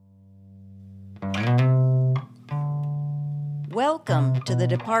Welcome to the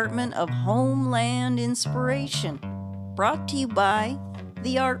Department of Homeland Inspiration, brought to you by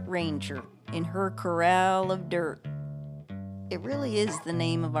the Art Ranger in her corral of dirt. It really is the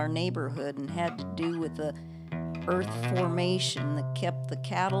name of our neighborhood and had to do with the earth formation that kept the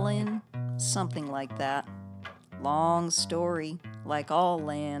cattle in, something like that. Long story, like all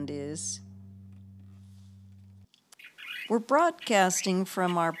land is. We're broadcasting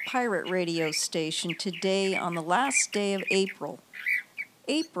from our pirate radio station today on the last day of April.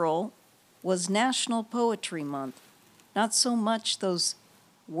 April was National Poetry Month. Not so much those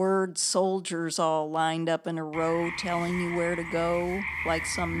word soldiers all lined up in a row telling you where to go, like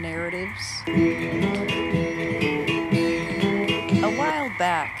some narratives. A while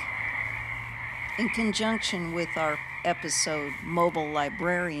back, in conjunction with our episode Mobile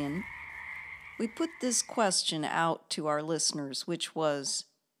Librarian, we put this question out to our listeners, which was,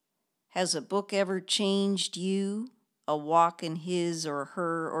 has a book ever changed you? A walk in his or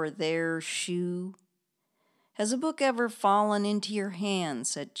her or their shoe? Has a book ever fallen into your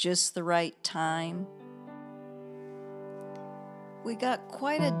hands at just the right time? We got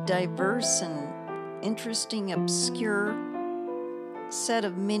quite a diverse and interesting, obscure set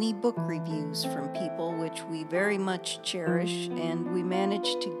of mini book reviews from people which we very much cherish, and we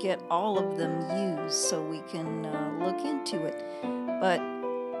managed to get all of them used so we can look into it. But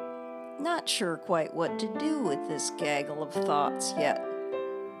not sure quite what to do with this gaggle of thoughts yet.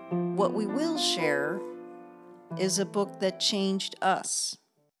 What we will share is a book that changed us.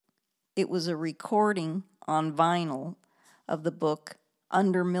 It was a recording on vinyl of the book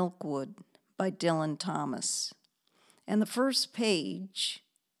Under Milkwood by Dylan Thomas. And the first page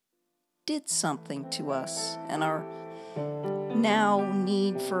did something to us and our now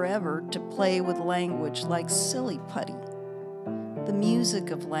need forever to play with language like silly putty. The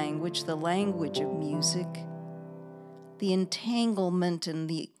music of language, the language of music, the entanglement and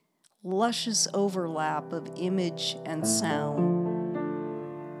the luscious overlap of image and sound.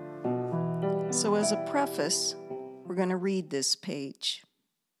 So as a preface, we're going to read this page.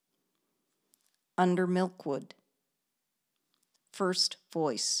 Under Milkwood. First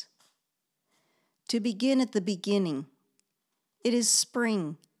voice. To begin at the beginning, it is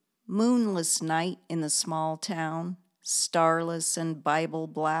spring, moonless night in the small town, starless and Bible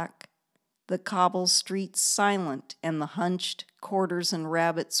black, the cobble streets silent and the hunched quarters and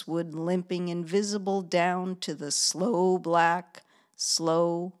rabbit's wood limping invisible down to the slow black,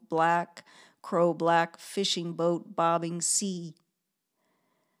 crow-black fishing boat bobbing sea.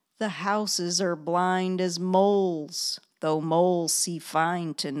 The houses are blind as moles, though moles see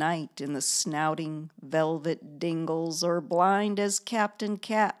fine tonight in the snouting velvet dingles, or blind as Captain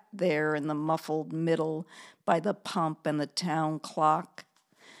Cat there in the muffled middle by the pump and the town clock.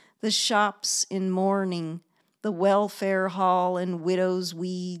 The shops in mourning, the welfare hall in widow's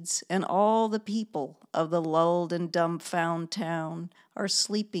weeds, and all the people of the lulled and dumbfound town are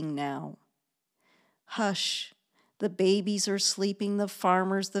sleeping now. Hush, the babies are sleeping, the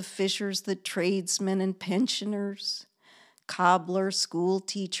farmers, the fishers, the tradesmen and pensioners. Cobbler, school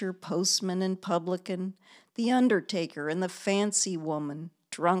teacher, postman, and publican, the undertaker and the fancy woman,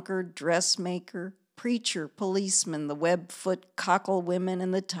 drunkard, dressmaker, preacher, policeman, the web-foot cockle women,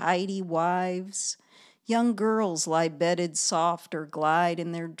 and the tidy wives. Young girls lie bedded soft or glide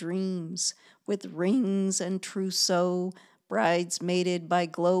in their dreams, with rings and trousseau, bridesmaided by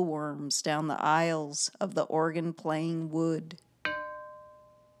glowworms down the aisles of the organ-playing wood.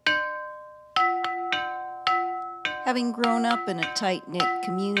 Having grown up in a tight-knit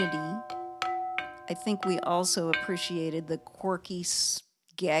community, I think we also appreciated the quirky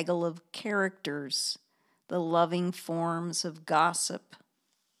gaggle of characters, the loving forms of gossip.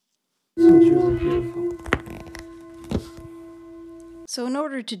 So in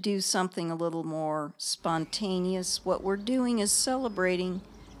order to do something a little more spontaneous, what we're doing is celebrating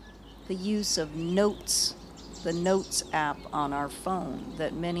the use of Notes, the Notes app on our phone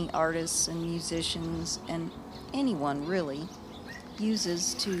that many artists and musicians and anyone really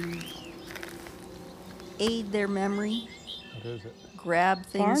uses to aid their memory, grab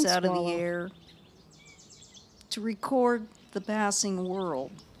things out of the air, to record the passing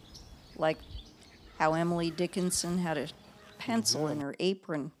world, like how Emily Dickinson had a pencil in her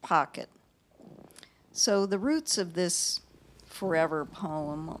apron pocket. So the roots of this forever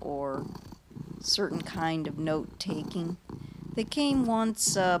poem or certain kind of note-taking, they came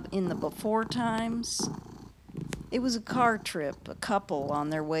once in the before times. It was a car trip, a couple on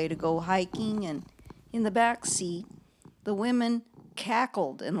their way to go hiking, and in the back seat, the women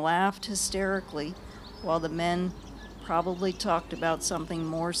cackled and laughed hysterically while the men probably talked about something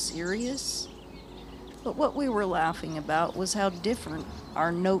more serious. But what we were laughing about was how different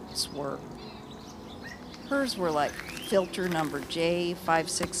our notes were. Hers were like filter number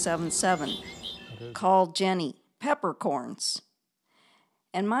J5677, call Jenny, peppercorns.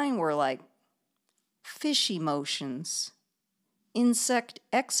 And mine were like fish emotions, insect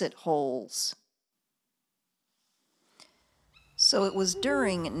exit holes. So it was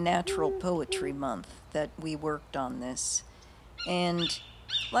during Natural Poetry Month that we worked on this. And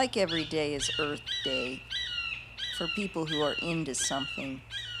like every day is Earth Day, for people who are into something,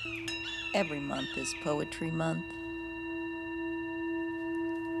 every month is Poetry Month.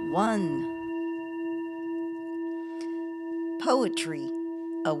 1. Poetry,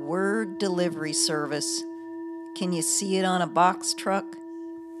 a word delivery service. Can you see it on a box truck?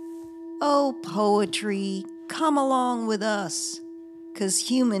 Oh, poetry, come along with us, 'cause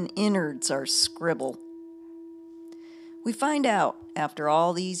human innards are scribble. We find out, after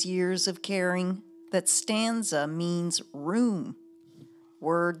all these years of caring, that stanza means room.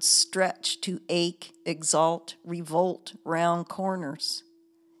 Words stretch to ache, exalt, revolt round corners.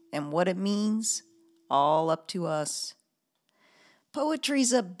 And what it means, all up to us.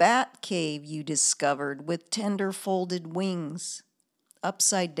 Poetry's a bat cave you discovered with tender folded wings.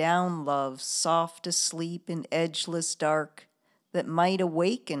 Upside down love, soft asleep in edgeless dark, that might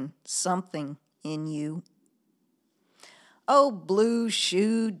awaken something in you. Oh,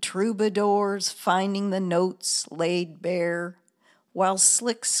 blue-shoed troubadours finding the notes laid bare, while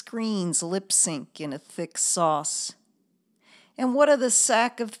slick screens lip-sync in a thick sauce. And what of the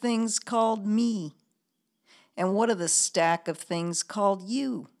sack of things called me? And what of the stack of things called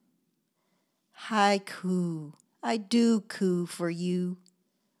you? Haiku, I do coo for you,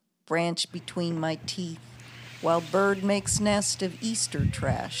 branch between my teeth, while bird makes nest of Easter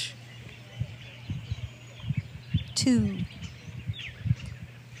trash. 2.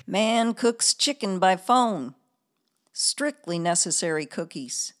 Man cooks chicken by phone. Strictly necessary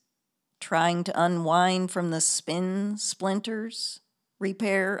cookies. Trying to unwind from the spin splinters.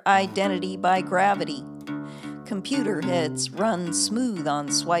 Repair identity by gravity. Computer heads run smooth on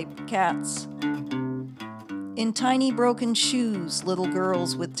swiped cats. In tiny broken shoes, little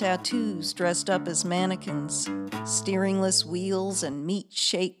girls with tattoos dressed up as mannequins. Steeringless wheels and meat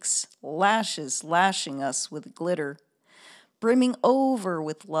shakes, lashes lashing us with glitter. Brimming over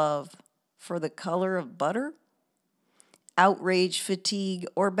with love for the color of butter? Outrage fatigue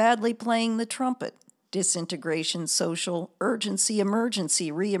or badly playing the trumpet. Disintegration, social, urgency,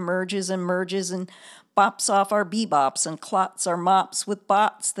 emergency, reemerges and merges and bops off our bebops and clots our mops with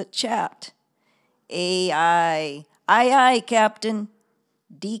bots that chat. AI, aye, Captain.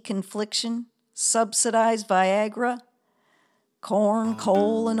 Deconfliction, subsidized Viagra, corn,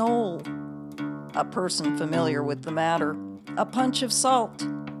 coal, and oil. A person familiar with the matter. A punch of salt.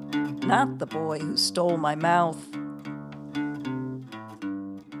 Not the boy who stole my mouth.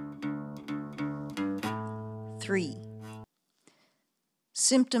 3.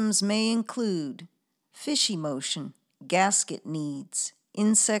 Symptoms may include fishy motion, gasket needs,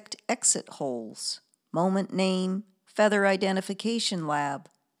 insect exit holes, moment name, feather identification lab,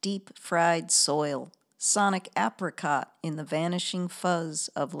 deep fried soil, sonic apricot in the vanishing fuzz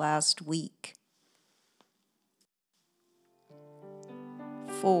of last week.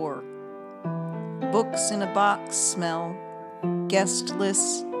 4. Books in a box smell, guest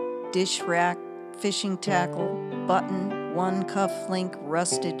lists, dish rack, fishing tackle, button, one cufflink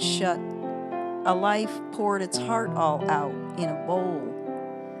rusted shut. A life poured its heart all out in a bowl.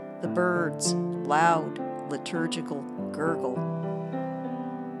 The birds, loud, liturgical gurgle.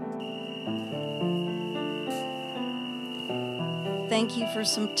 Thank you for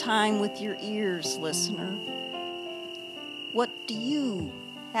some time with your ears, listener. What do you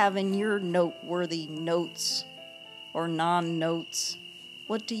have in your noteworthy notes or non-notes?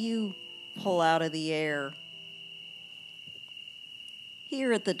 What do you pull out of the air?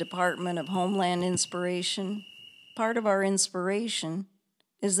 Here at the Department of Homeland Inspiration, part of our inspiration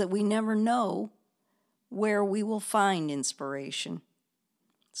is that we never know where we will find inspiration,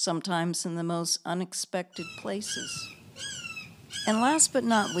 sometimes in the most unexpected places. And last but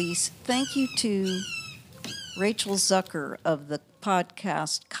not least, thank you to Rachel Zucker of the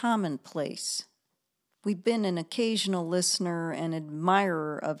podcast Commonplace. We've been an occasional listener and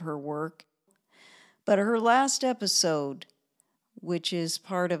admirer of her work, but her last episode, which is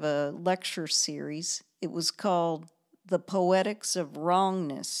part of a lecture series, it was called The Poetics of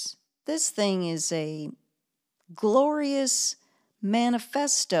Wrongness. This thing is a glorious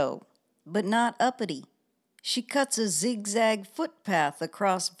manifesto, but not uppity. She cuts a zigzag footpath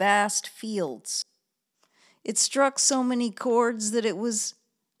across vast fields. It struck so many chords that it was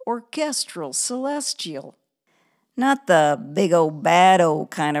orchestral, celestial. Not the big old bad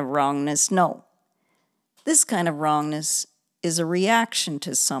old kind of wrongness, no. This kind of wrongness is a reaction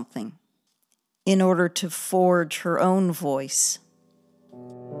to something in order to forge her own voice.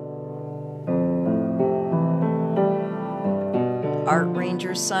 Art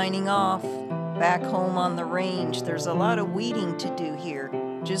Ranger signing off. Back home on the range, there's a lot of weeding to do here,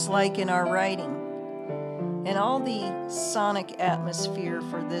 just like in our writing. And all the sonic atmosphere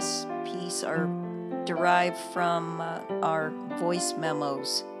for this piece are derived from our Voice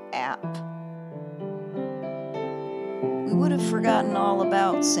Memos app. We would have forgotten all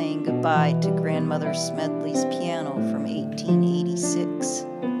about saying goodbye to Grandmother Smedley's piano from 1886.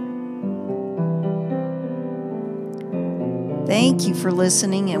 Thank you for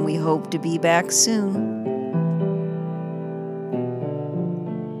listening, and we hope to be back soon.